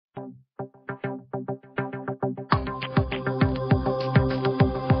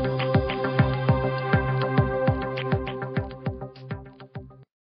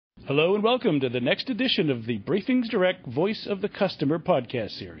Hello and welcome to the next edition of the BriefingsDirect Voice of the Customer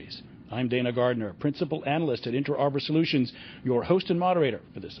podcast series. I'm Dana Gardner, Principal Analyst at Inter Arbor Solutions, your host and moderator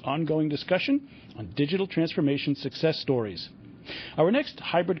for this ongoing discussion on digital transformation success stories. Our next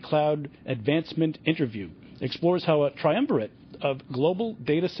hybrid cloud advancement interview explores how a triumvirate of global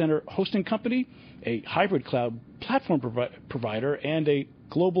data center hosting company, a hybrid cloud platform provider, and a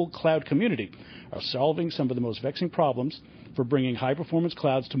global cloud community are solving some of the most vexing problems for bringing high-performance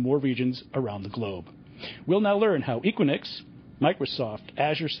clouds to more regions around the globe. We'll now learn how Equinix, Microsoft,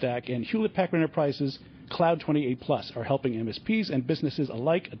 Azure Stack, and Hewlett Packard Enterprise's Cloud 28 Plus are helping MSPs and businesses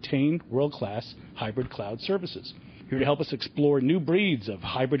alike attain world-class hybrid cloud services. Here to help us explore new breeds of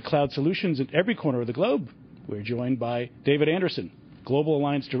hybrid cloud solutions in every corner of the globe, we're joined by David Anderson, Global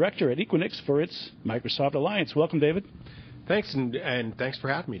Alliance Director at Equinix for its Microsoft Alliance. Welcome, David. Thanks, and thanks for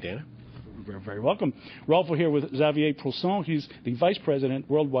having me, Dana. You're very welcome. We're also here with Xavier Poussin. He's the Vice President,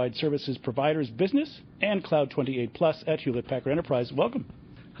 Worldwide Services Providers Business and Cloud 28 Plus at Hewlett Packard Enterprise. Welcome.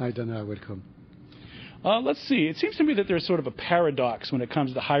 Hi, Dana. Welcome. Let's see. It seems to me that there's sort of a paradox when it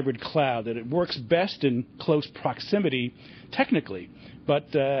comes to hybrid cloud, that it works best in close proximity technically, but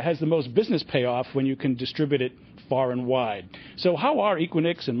has the most business payoff when you can distribute it far and wide. So how are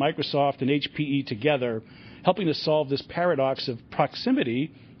Equinix and Microsoft and HPE together helping to solve this paradox of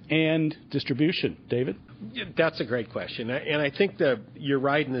proximity and distribution? David? Yeah, that's a great question. And I think that you're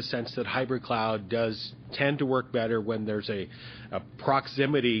right in the sense that hybrid cloud does tend to work better when there's a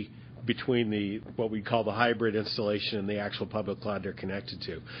proximity between what we call the hybrid installation and the actual public cloud they're connected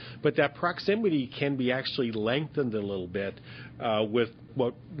to. But that proximity can be actually lengthened a little bit with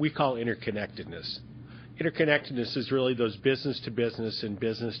what we call interconnectedness. Interconnectedness is really those business-to-business and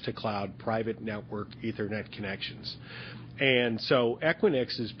business-to-cloud private network Ethernet connections. And so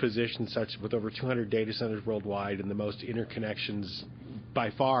Equinix is positioned such with over 200 data centers worldwide and the most interconnections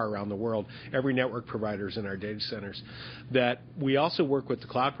by far around the world, every network provider is in our data centers, that we also work with the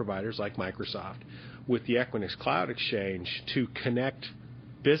cloud providers like Microsoft with the Equinix Cloud Exchange to connect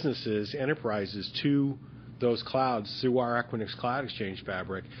businesses, enterprises to those clouds through our Equinix Cloud Exchange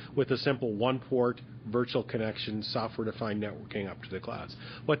fabric with a simple one-port virtual connection, software-defined networking up to the clouds.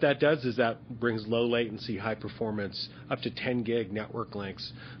 What that does is that brings low latency, high performance, up to 10 gig network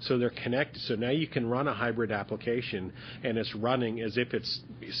links. So they're connected. So now you can run a hybrid application and it's running as if it's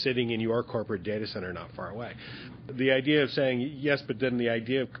sitting in your corporate data center not far away. The idea of saying, yes, but then the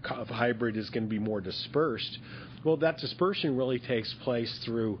idea of hybrid is going to be more dispersed. Well, that dispersion really takes place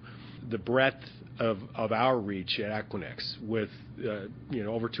through the breadth of our reach at Equinix with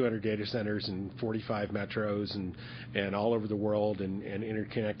over 200 data centers and 45 metros and all over the world and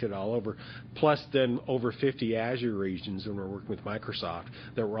interconnected all over, plus then over 50 Azure regions when we're working with Microsoft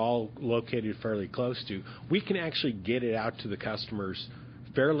that we're all located fairly close to. We can actually get it out to the customers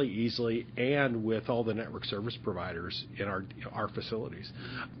fairly easily and with all the network service providers in our facilities.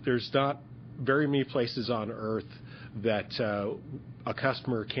 There's not very many places on earth that a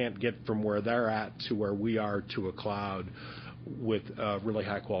customer can't get from where they're at to where we are to a cloud with a really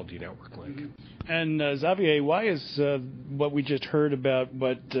high-quality network link. And Xavier, why is what we just heard about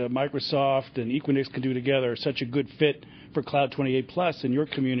what Microsoft and Equinix can do together such a good fit for Cloud 28 Plus in your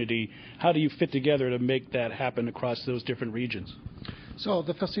community? How do you fit together to make that happen across those different regions? So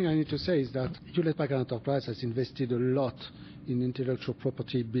the first thing I need to say is that Hewlett Packard Enterprise has invested a lot in intellectual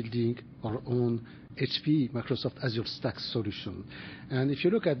property building our own HPE, Microsoft Azure Stack solution. And if you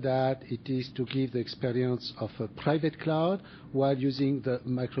look at that, it is to give the experience of a private cloud while using the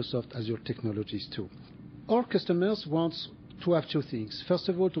Microsoft Azure technologies too. Our customers want to have two things. First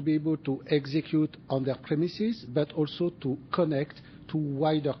of all, to be able to execute on their premises, but also to connect to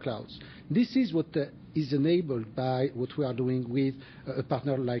wider clouds. This is what is enabled by what we are doing with a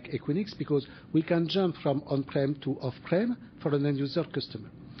partner like Equinix, because we can jump from on-prem to off-prem for an end-user customer.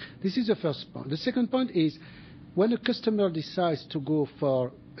 This is the first point. The second point is when a customer decides to go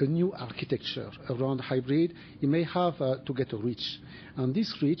for a new architecture around hybrid, he may have to get a reach. And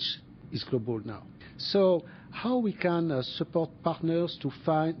this reach is global now. So how we can support partners to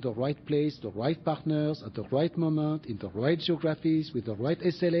find the right place, the right partners at the right moment, in the right geographies, with the right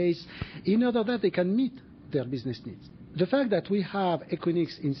SLAs, in order that they can meet their business needs. The fact that we have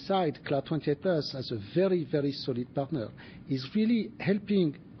Equinix inside Cloud 28 Plus as a very, very solid partner is really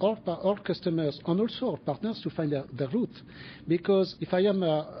helping our customers and also our partners to find their route. Because if I am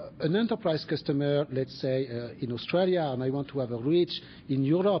an enterprise customer, let's say in Australia, and I want to have a reach in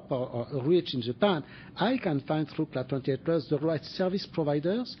Europe or a reach in Japan, I can find through Cloud 28 Plus the right service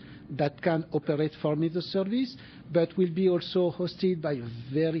providers that can operate for me the service, but will be also hosted by a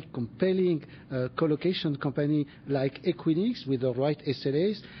very compelling co-location company like Equinix with the right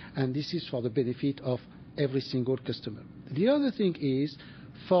SLAs, and this is for the benefit of every single customer. The other thing is,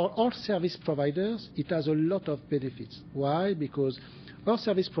 for our service providers, it has a lot of benefits. Why? Because our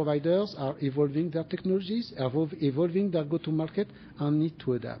service providers are evolving their technologies, evolving their go-to-market, and need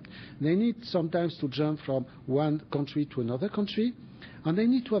to adapt. They need sometimes to jump from one country to another country, and they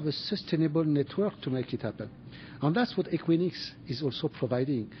need to have a sustainable network to make it happen. And that's what Equinix is also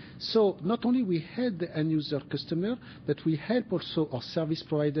providing. So not only we help the end user customer, but we help also our service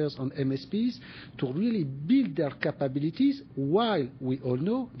providers and MSPs to really build their capabilities, while we all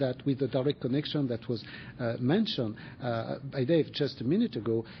know that with the direct connection that was mentioned by Dave just a minute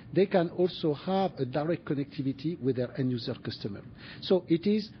ago, they can also have a direct connectivity with their end user customer. So it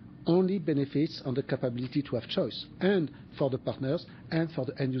is only benefits on the capability to have choice, and for the partners and for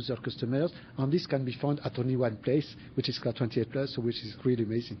the end user customers, and this can be found at only one place, which is Cloud 28 Plus, which is really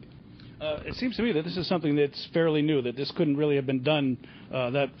amazing. It seems to me that this is something that's fairly new, that this couldn't really have been done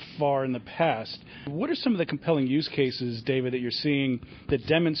that far in the past. What are some of the compelling use cases, David, that you're seeing that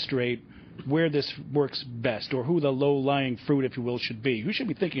demonstrate where this works best, or who the low-lying fruit, if you will, should be? Who should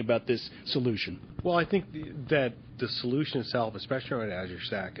be thinking about this solution? Well, I think that the solution itself, especially on Azure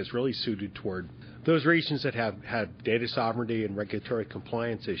Stack, is really suited toward those regions that have data sovereignty and regulatory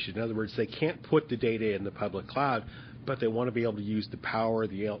compliance issues. In other words, they can't put the data in the public cloud, but they want to be able to use the power,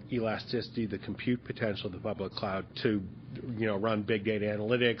 the elasticity, the compute potential of the public cloud to run big data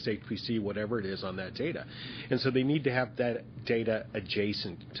analytics, HPC, whatever it is on that data. And so they need to have that data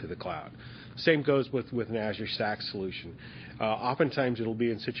adjacent to the cloud. Same goes with an Azure Stack solution. Oftentimes it'll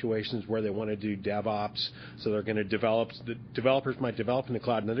be in situations where they want to do DevOps, so they're going to the developers might develop in the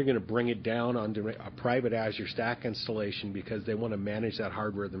cloud, and then they're going to bring it down onto a private Azure Stack installation because they want to manage that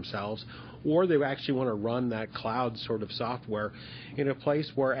hardware themselves, or they actually want to run that cloud sort of software in a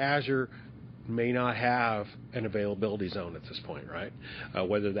place where Azure may not have an availability zone at this point, right?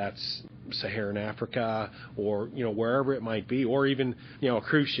 Whether that's Saharan Africa or wherever it might be, or even a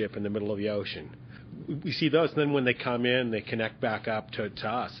cruise ship in the middle of the ocean. We see those, and then when they come in, they connect back up to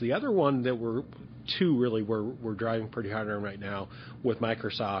us. The other one that we're driving pretty hard on right now with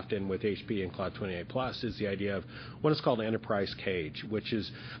Microsoft and with HP and Cloud 28 Plus is the idea of what is called enterprise cage, which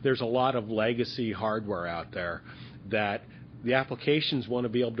is there's a lot of legacy hardware out there that the applications want to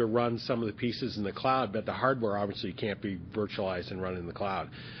be able to run some of the pieces in the cloud, but the hardware obviously can't be virtualized and run in the cloud.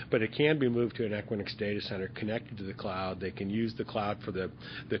 But it can be moved to an Equinix data center, connected to the cloud. They can use the cloud for the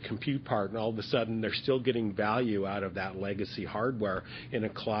compute part, and all of a sudden they're still getting value out of that legacy hardware in a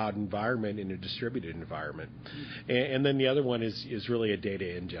cloud environment, in a distributed environment. And then the other one is really a data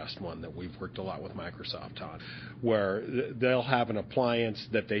ingest one that we've worked a lot with Microsoft on, where they'll have an appliance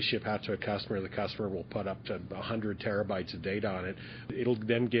that they ship out to a customer. The customer will put up to 100 terabytes of data on it. It'll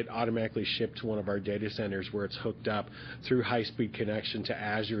then get automatically shipped to one of our data centers where it's hooked up through high-speed connection to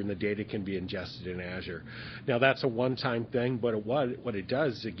Azure, and the data can be ingested in Azure. Now, that's a one-time thing, but what it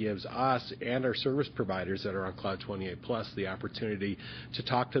does is it gives us and our service providers that are on Cloud 28 Plus the opportunity to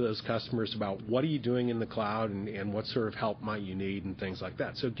talk to those customers about what are you doing in the cloud and what sort of help might you need and things like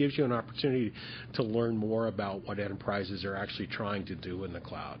that. So it gives you an opportunity to learn more about what enterprises are actually trying to do in the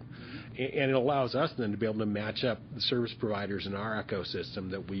cloud. And it allows us then to be able to match up the service providers in our ecosystem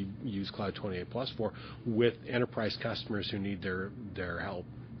that we use Cloud 28 Plus for with enterprise customers who need their help.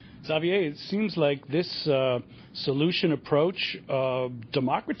 Xavier, it seems like this solution approach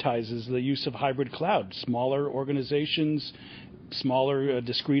democratizes the use of hybrid cloud. Smaller organizations, smaller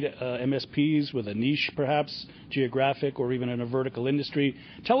discrete MSPs with a niche perhaps, geographic or even in a vertical industry.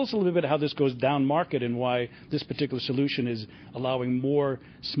 Tell us a little bit how this goes down market and why this particular solution is allowing more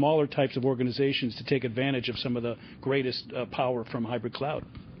smaller types of organizations to take advantage of some of the greatest power from hybrid cloud.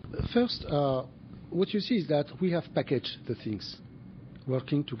 First, what you see is that we have packaged the things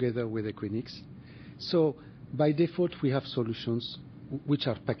working together with Equinix. So by default, we have solutions which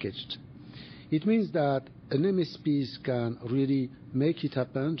are packaged. It means that an MSPs can really make it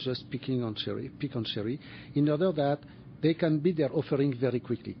happen, just pick on cherry, in order that they can build their offering very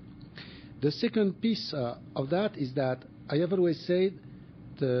quickly. The second piece of that is that I have always said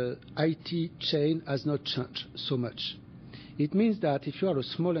the IT chain has not changed so much. It means that if you are a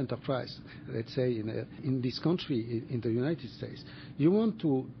small enterprise, let's say in this country, in the United States, you want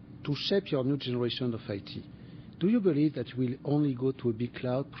to shape your new generation of IT. Do you believe that you will only go to a big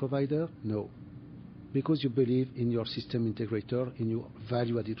cloud provider? No, because you believe in your system integrator, in your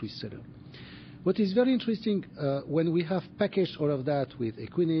value-added reseller. What is very interesting, when we have packaged all of that with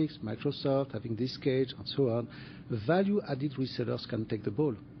Equinix, Microsoft, having this cage, and so on, value-added resellers can take the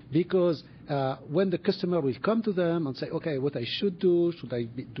ball. Because when the customer will come to them and say, okay, what I should do, should I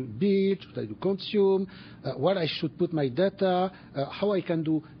do build, should I do consume, what I should put my data, how I can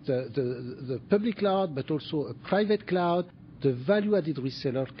do the public cloud, but also a private cloud, the value-added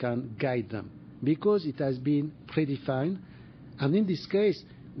reseller can guide them because it has been predefined. And in this case,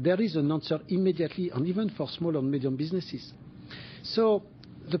 there is an answer immediately, and even for small and medium businesses. So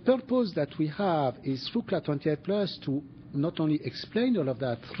the purpose that we have is through Cloud 28 Plus to not only explain all of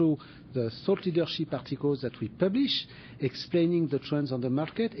that through the thought leadership articles that we publish, explaining the trends on the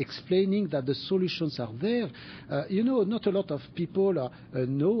market, explaining that the solutions are there. Not a lot of people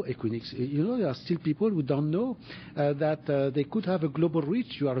know Equinix. There are still people who don't know that they could have a global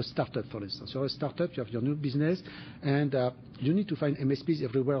reach. You are a startup, for instance. You're a startup, you have your new business, and you need to find MSPs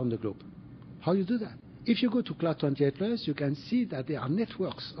everywhere on the globe. How you do that? If you go to Cloud 28 Plus, you can see that there are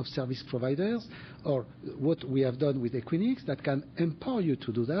networks of service providers, or what we have done with Equinix, that can empower you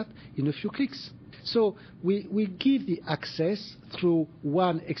to do that in a few clicks. So we give the access through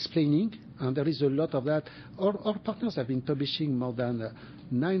one explaining, and there is a lot of that. Our partners have been publishing more than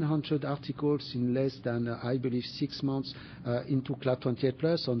 900 articles in less than, I believe, 6 months into Cloud 28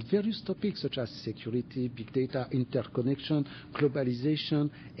 Plus on various topics such as security, big data, interconnection,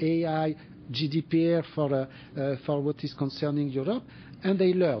 globalization, AI, GDPR for what is concerning Europe, and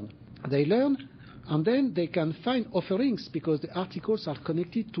they learn, and then they can find offerings because the articles are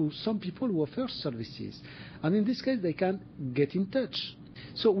connected to some people who offer services, and in this case they can get in touch.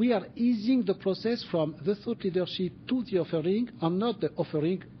 So we are easing the process from the thought leadership to the offering, and not the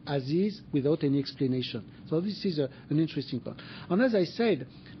offering as is without any explanation. So this is an interesting part. And as I said,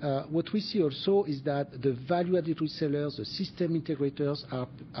 what we see also is that the value-added resellers, the system integrators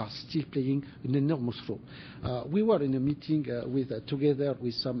are still playing an enormous role. We were in a meeting together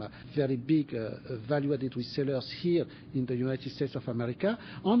with some very big value-added resellers here in the United States of America,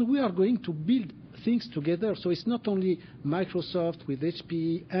 and we are going to build things together. So it's not only Microsoft with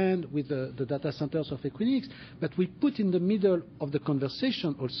HPE and with the data centers of Equinix, but we put in the middle of the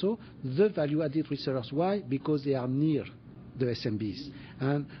conversation also the value-added resellers. Why? Because they are near the SMBs.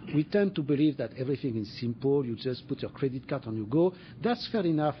 And we tend to believe that everything is simple. You just put your credit card and you go. That's fair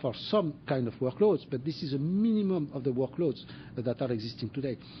enough for some kind of workloads, but this is a minimum of the workloads that are existing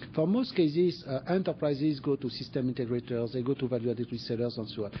today. For most cases, enterprises go to system integrators, they go to value-added resellers, and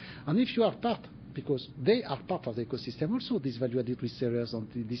so on. And if you are part, because they are part of the ecosystem also, these value-added resellers and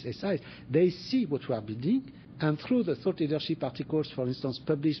these SIs, they see what we are building, and through the thought leadership articles, for instance,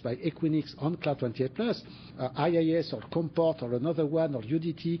 published by Equinix on Cloud 28 Plus, IIS or Comport or another one or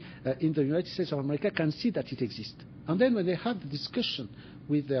UDT in the United States of America can see that it exists. And then when they have the discussion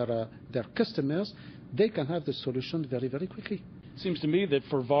with their customers, they can have the solution very, very quickly. Seems to me that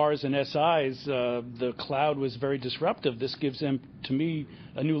for VARs and SIs, the cloud was very disruptive. This gives them, to me,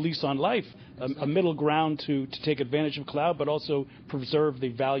 a new lease on life, a middle ground to take advantage of cloud, but also preserve the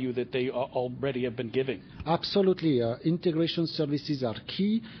value that they already have been giving. Absolutely. Integration services are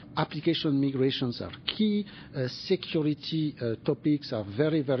key. Application migrations are key. Security topics are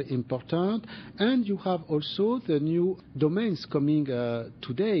very, very important. And you have also the new domains coming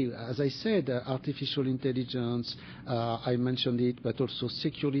today. As I said, artificial intelligence, I mentioned it, but also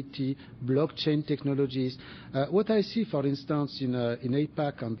security, blockchain technologies. What I see, for instance, in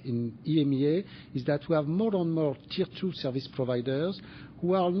APAC and in EMEA is that we have more and more tier 2 service providers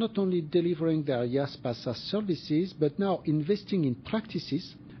who are not only delivering their IaaS PaaS services, but now investing in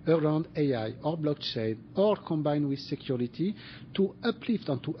practices around AI or blockchain or combined with security to uplift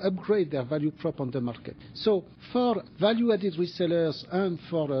and to upgrade their value prop on the market. So for value-added resellers and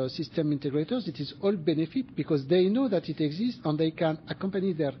for system integrators, it is all benefit because they know that it exists and they can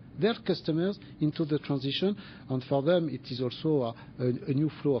accompany their customers into the transition, and for them it is also a new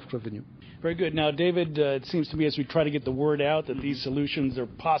flow of revenue. Very good. Now, David, it seems to me as we try to get the word out that these solutions are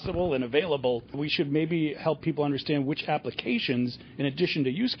possible and available, we should maybe help people understand which applications, in addition to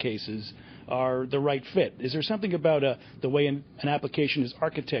use cases, are the right fit. Is there something about the way an application is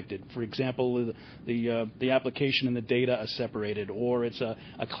architected? For example, the application and the data are separated, or it's a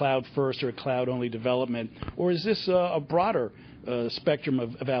cloud-first or a cloud-only development, or is this a broader spectrum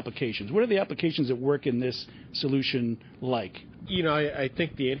of applications? What are the applications that work in this solution like? I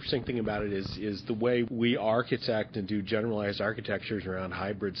think the interesting thing about it is the way we architect and do generalized architectures around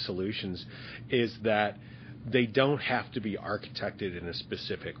hybrid solutions is that they don't have to be architected in a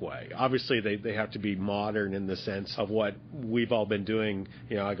specific way. Obviously, they have to be modern in the sense of what we've all been doing.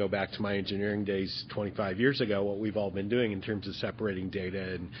 I go back to my engineering days 25 years ago, what we've all been doing in terms of separating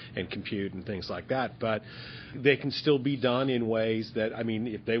data and compute and things like that. But they can still be done in ways that,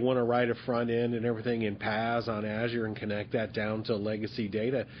 if they want to write a front end and everything in PaaS on Azure and connect that down to legacy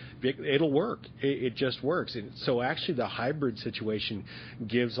data, it'll work. It just works. And so actually the hybrid situation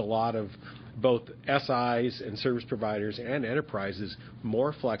gives a lot of both SIs and service providers and enterprises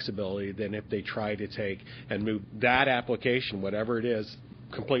more flexibility than if they try to take and move that application, whatever it is,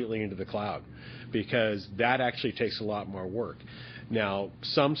 completely into the cloud, because that actually takes a lot more work. Now,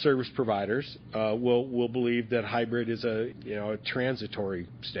 some service providers will believe that hybrid is a transitory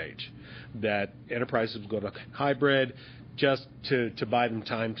stage, that enterprises will go to hybrid just to buy them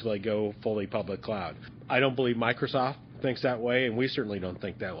time till they go fully public cloud. I don't believe Microsoft thinks that way, and we certainly don't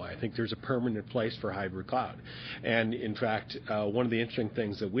think that way. I think there's a permanent place for hybrid cloud. And in fact, one of the interesting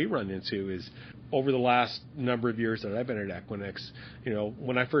things that we run into is over the last number of years that I've been at Equinix,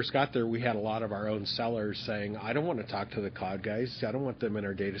 when I first got there, we had a lot of our own sellers saying, I don't want to talk to the cloud guys. I don't want them in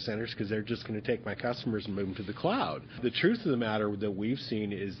our data centers because they're just going to take my customers and move them to the cloud. The truth of the matter that we've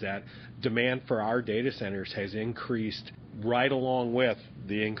seen is that demand for our data centers has increased right along with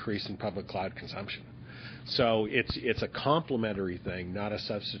the increase in public cloud consumption. So it's a complementary thing, not a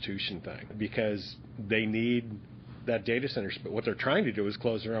substitution thing, because they need that data center. But what they're trying to do is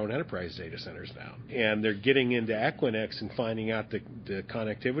close their own enterprise data centers down. And they're getting into Equinix and finding out the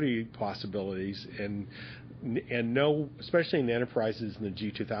connectivity possibilities. And no, especially in the enterprises in the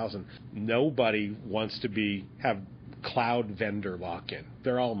G2000, nobody wants to have cloud vendor lock-in.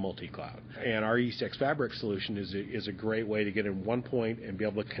 They're all multi-cloud. And our ECX Fabric solution is a great way to get in one point and be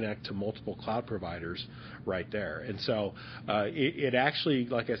able to connect to multiple cloud providers right there. And so it actually,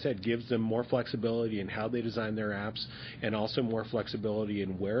 like I said, gives them more flexibility in how they design their apps and also more flexibility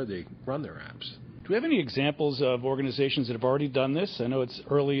in where they run their apps. Do we have any examples of organizations that have already done this? I know it's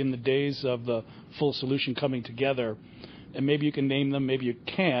early in the days of the full solution coming together, and maybe you can name them, maybe you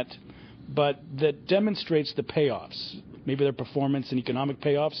can't, but that demonstrates the payoffs, maybe their performance and economic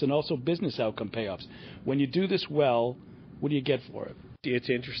payoffs and also business outcome payoffs. When you do this well, what do you get for it? It's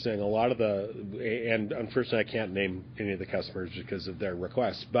interesting. A lot of and unfortunately I can't name any of the customers because of their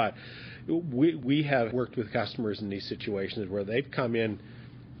requests, but we have worked with customers in these situations where they've come in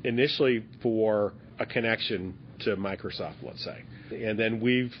initially for a connection to Microsoft, let's say, and then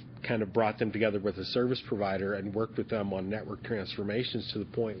we've kind of brought them together with a service provider and worked with them on network transformations to the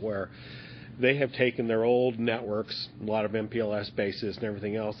point where they have taken their old networks, a lot of MPLS bases and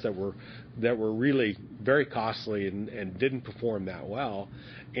everything else that were really very costly and didn't perform that well,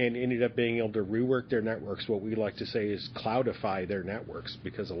 and ended up being able to rework their networks. What we like to say is cloudify their networks,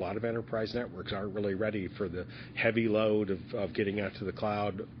 because a lot of enterprise networks aren't really ready for the heavy load of getting out to the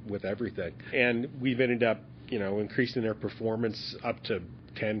cloud with everything. And we've ended up increasing their performance up to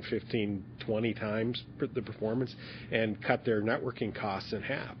 10, 15, 20 times the performance and cut their networking costs in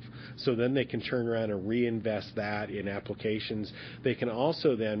half. So then they can turn around and reinvest that in applications. They can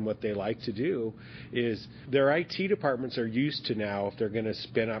also then, what they like to do is their IT departments are used to now, if they're going to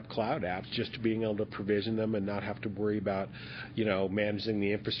spin up cloud apps, just being able to provision them and not have to worry about, managing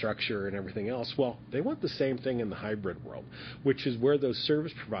the infrastructure and everything else. Well, they want the same thing in the hybrid world, which is where those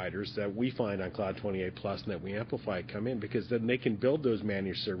service providers that we find on Cloud 28 Plus and that we amplify come in, because then they can build those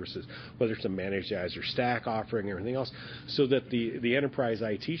managed services, whether it's a managed Azure Stack offering or anything else, so that the enterprise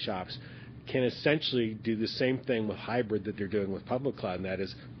IT shops can essentially do the same thing with hybrid that they're doing with public cloud, and that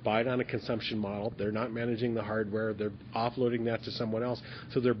is buy it on a consumption model. They're not managing the hardware. They're offloading that to someone else.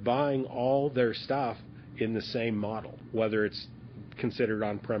 So they're buying all their stuff in the same model, whether it's considered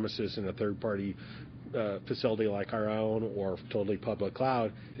on premises in a third-party facility like our own or totally public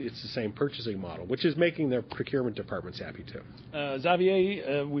cloud. It's the same purchasing model, which is making their procurement departments happy too.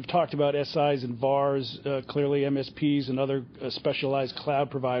 Xavier, we've talked about SIs and VARs, clearly MSPs and other specialized cloud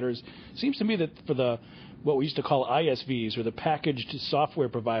providers. Seems to me that for what we used to call ISVs, or the packaged software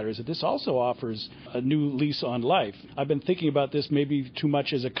providers, that this also offers a new lease on life. I've been thinking about this maybe too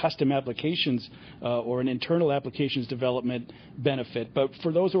much as a custom applications or an internal applications development benefit, but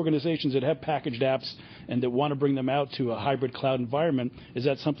for those organizations that have packaged apps and that want to bring them out to a hybrid cloud environment, is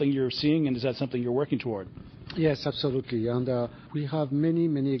that something you're seeing, and is that something you're working toward? Yes, absolutely. And we have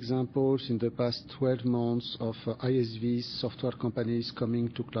many examples in the past 12 months of ISVs, software companies coming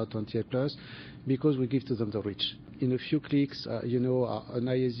to Cloud 28 Plus, because we give to them the reach. In a few clicks, an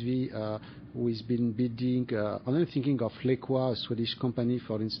ISV who has been building, I'm thinking of Lequa, a Swedish company,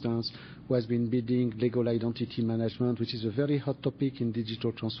 for instance, who has been building legal identity management, which is a very hot topic in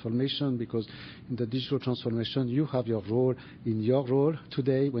digital transformation, because in the digital transformation, you have your role in your role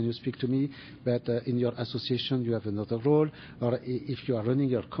today when you speak to me, but in your association, you have another role, or if you are running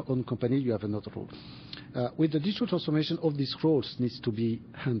your own company, you have another role. With the digital transformation, all these roles needs to be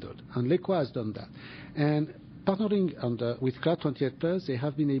handled, and Lequa has done that. And partnering with Cloud 28+, they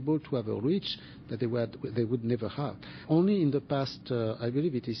have been able to have a reach that they would never have. Only in the past, I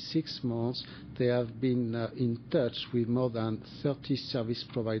believe it is 6 months, they have been in touch with more than 30 service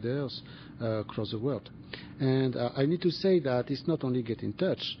providers across the world. And I need to say that it's not only get in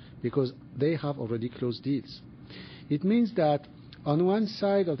touch, because they have already closed deals. It means that on one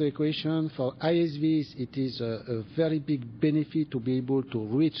side of the equation, for ISVs, it is a very big benefit to be able to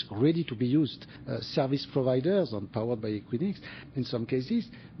reach ready-to-be-used service providers powered by Equinix in some cases.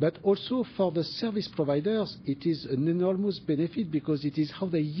 But also for the service providers, it is an enormous benefit because it is how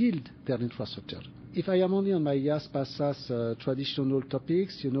they yield their infrastructure. If I am only on my IaaS, PaaS, traditional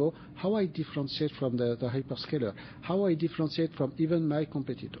topics, how I differentiate from the hyperscaler, how I differentiate from even my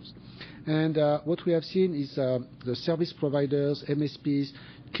competitors. And what we have seen is the service providers, MSPs,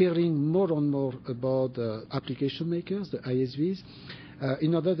 caring more and more about the application makers, the ISVs,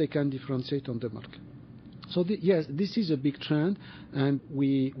 in order they can differentiate on the market. So yes, this is a big trend, and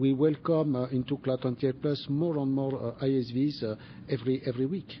we welcome into Cloud 28+ more and more ISVs every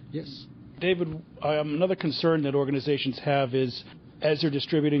week. Yes. David, another concern that organizations have is as they're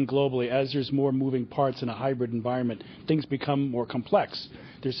distributing globally, as there's more moving parts in a hybrid environment, things become more complex.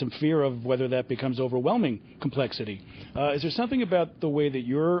 There's some fear of whether that becomes overwhelming complexity. Is there something about the way that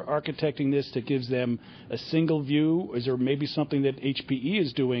you're architecting this that gives them a single view? Is there maybe something that HPE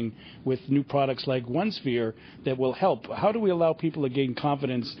is doing with new products like OneSphere that will help? How do we allow people to gain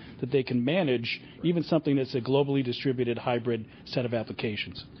confidence that they can manage even something that's a globally distributed hybrid set of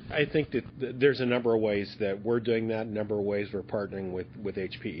applications? I think that there's a number of ways that we're doing that, a number of ways we're partnering with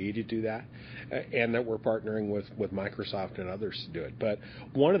HPE to do that, and that we're partnering with Microsoft and others to do it. But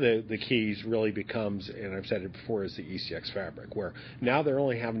one of the keys really becomes, and I've said it before, is the ECX fabric, where now they're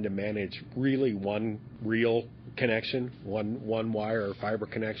only having to manage really one real connection, one wire or fiber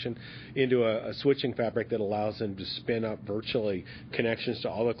connection, into a switching fabric that allows them to spin up virtually connections to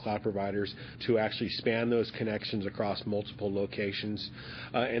all the cloud providers to actually span those connections across multiple locations.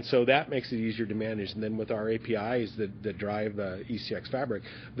 And so that makes it easier to manage. And then with our APIs that drive the ECX fabric,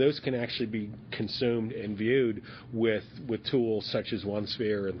 those can actually be consumed and viewed with tools such as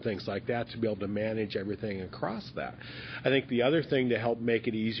OneSphere and things like that to be able to manage everything across that. I think the other thing to help make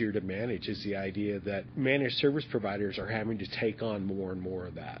it easier to manage is the idea that managed service providers are having to take on more and more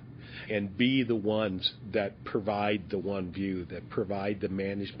of that and be the ones that provide the one view, that provide the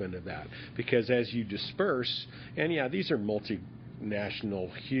management of that. Because as you disperse, and yeah, these are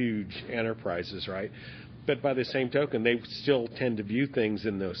multinational, huge enterprises, right? But by the same token, they still tend to view things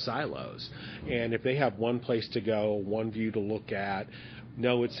in those silos. And if they have one place to go, one view to look at,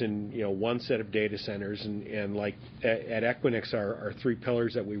 no, it's in one set of data centers, and like at Equinix, our 3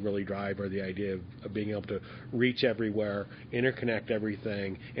 pillars that we really drive are the idea of being able to reach everywhere, interconnect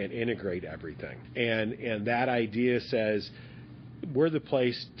everything, and integrate everything. And that idea says we're the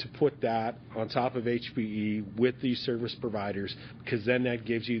place to put that on top of HPE with these service providers, because then that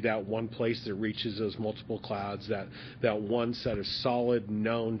gives you that one place that reaches those multiple clouds, that one set of solid,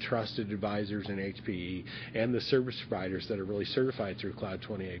 known, trusted advisors in HPE, and the service providers that are really certified through Cloud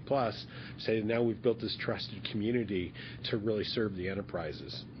 28+, say now we've built this trusted community to really serve the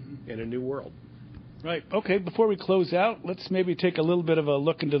enterprises in a new world. Right. Okay, before we close out, let's maybe take a little bit of a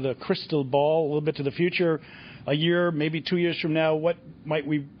look into the crystal ball, a little bit to the future. A year, maybe 2 years from now, what might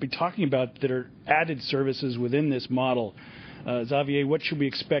we be talking about that are added services within this model? Xavier, what should we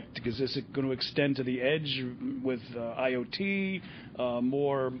expect? Is this going to extend to the edge with IoT,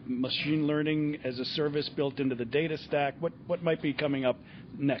 more machine learning as a service built into the data stack? What might be coming up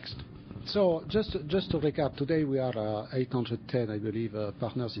next? So just to recap, today we are 810, I believe,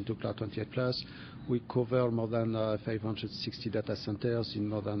 partners into Cloud 28+. We cover more than 560 data centers in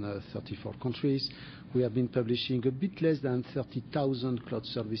more than 34 countries. We have been publishing a bit less than 30,000 cloud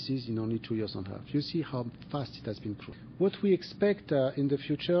services in only 2 years and a half. You see how fast it has been grown. What we expect in the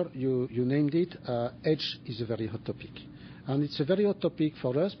future, you named it, edge is a very hot topic. And it's a very hot topic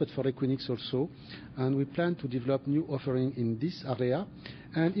for us, but for Equinix also. And we plan to develop new offering in this area.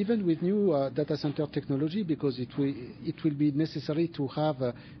 And even with new data center technology, because it will be necessary to have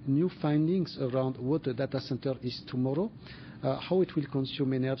new findings around what a data center is tomorrow, how it will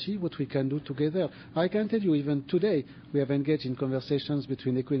consume energy, what we can do together. I can tell you even today we have engaged in conversations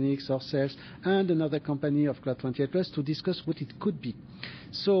between Equinix, ourselves, and another company of Cloud 28 Plus to discuss what it could be.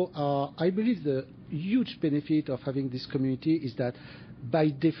 So I believe the huge benefit of having this community is that by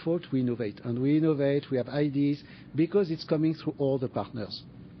default we innovate. And we innovate, we have ideas, because it's coming through all the partners.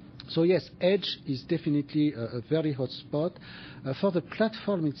 So yes, Edge is definitely a very hot spot. For the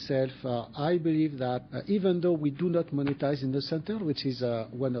platform itself, I believe that even though we do not monetize in the center, which is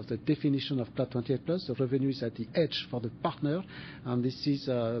one of the definition of Cloud 28 Plus, the revenue is at the edge for the partner, and this is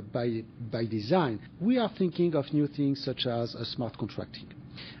by design. We are thinking of new things such as smart contracting,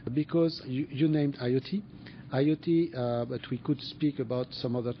 because you named IoT, but we could speak about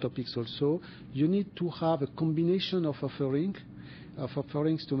some other topics also. You need to have a combination of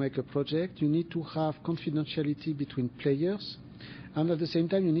offerings to make a project. You need to have confidentiality between players, and at the same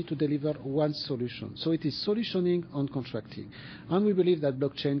time you need to deliver one solution. So it is solutioning on contracting, and we believe that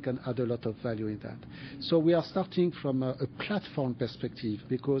blockchain can add a lot of value in that. So we are starting from a platform perspective,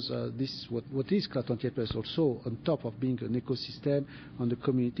 because this what is Cloud 28 Plus also, on top of being an ecosystem on the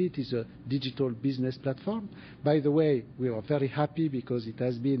community, it is a digital business platform. By the way, we are very happy because it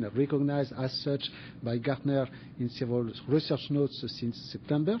has been recognized as such by Gardner in several research notes since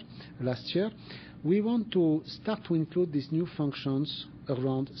September last year. We want to start to include these new functions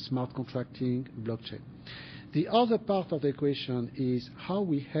around smart contracting, blockchain. The other part of the equation is how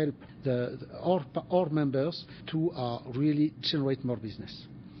we help our members to really generate more business.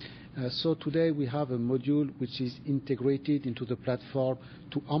 So today we have a module which is integrated into the platform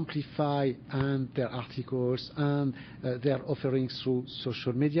to amplify and their articles and their offerings through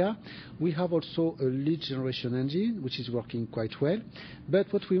social media. We have also a lead generation engine which is working quite well.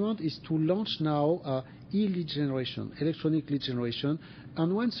 But what we want is to launch now e-lead generation, electronic lead generation,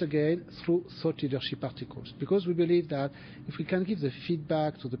 and once again through thought leadership articles, because we believe that if we can give the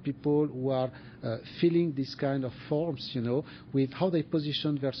feedback to the people who are filling this kind of forms, with how they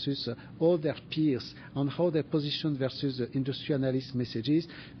position versus all their peers, and how they position versus the industry analyst messages,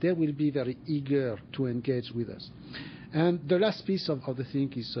 they will be very eager to engage with us. And the last piece of the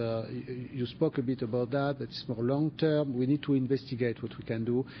thing is, you spoke a bit about that, it's more long term. We need to investigate what we can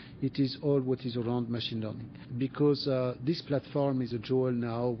do. It is all what is around machine learning, because this platform is a jewel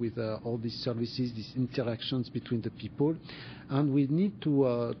now with all these services, these interactions between the people, and we need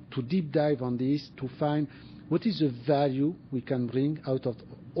to deep dive on this to find what is the value we can bring out of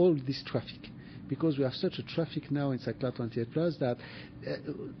all this traffic. Because we have such a traffic now inside Cloud 28 Plus that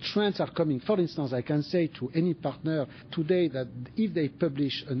trends are coming. For instance, I can say to any partner today that if they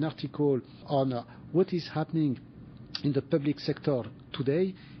publish an article on what is happening in the public sector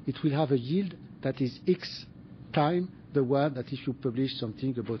today, it will have a yield that is X time the one that if you publish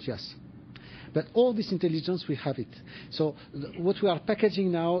something about yes. But all this intelligence, we have it. So what we are packaging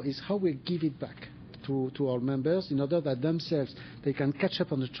now is how we give it back to our members in order that themselves they can catch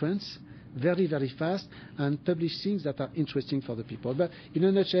up on the trends very, very fast and publish things that are interesting for the people. But in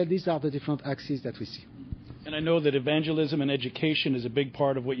a nutshell, these are the different axes that we see. And I know that evangelism and education is a big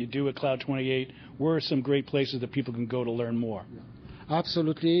part of what you do at Cloud 28. Where are some great places that people can go to learn more? Yeah.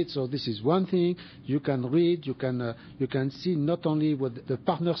 Absolutely. So this is one thing. You can read, you can see not only what the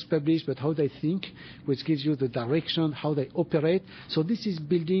partners publish, but how they think, which gives you the direction, how they operate. So this is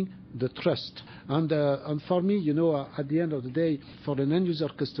building the trust. And for me, at the end of the day, for an end user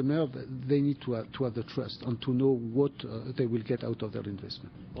customer, they need to have the trust and to know what they will get out of their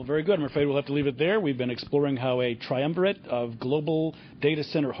investment. Well, very good. I'm afraid we'll have to leave it there. We've been exploring how a triumvirate of global data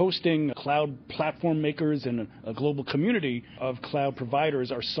center hosting, cloud platform makers, and a global community of cloud providers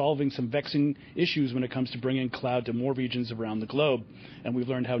are solving some vexing issues when it comes to bringing cloud to more regions around the globe. And we've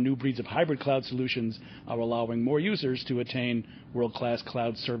learned how new breeds of hybrid cloud solutions are allowing more users to attain world-class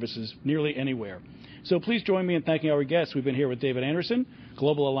cloud services nearly anywhere. So please join me in thanking our guests. We've been here with David Anderson,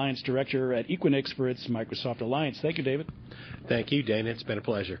 Global Alliance Director at Equinix for its Microsoft Alliance. Thank you, David. Thank you, Dana. It's been a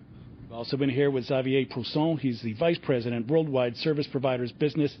pleasure. We've also been here with Xavier Pousson. He's the Vice President, Worldwide Service Providers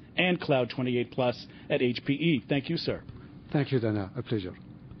Business and Cloud 28 Plus at HPE. Thank you, sir. Thank you, Dana. A pleasure.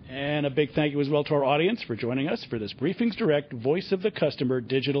 And a big thank you as well to our audience for joining us for this BriefingsDirect Voice of the Customer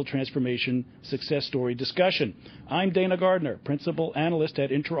Digital Transformation Success Story discussion. I'm Dana Gardner, Principal Analyst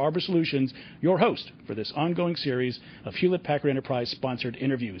at Inter Arbor Solutions, your host for this ongoing series of Hewlett Packard Enterprise sponsored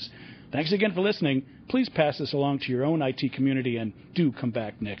interviews. Thanks again for listening. Please pass this along to your own IT community and do come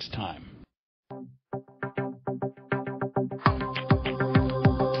back next time.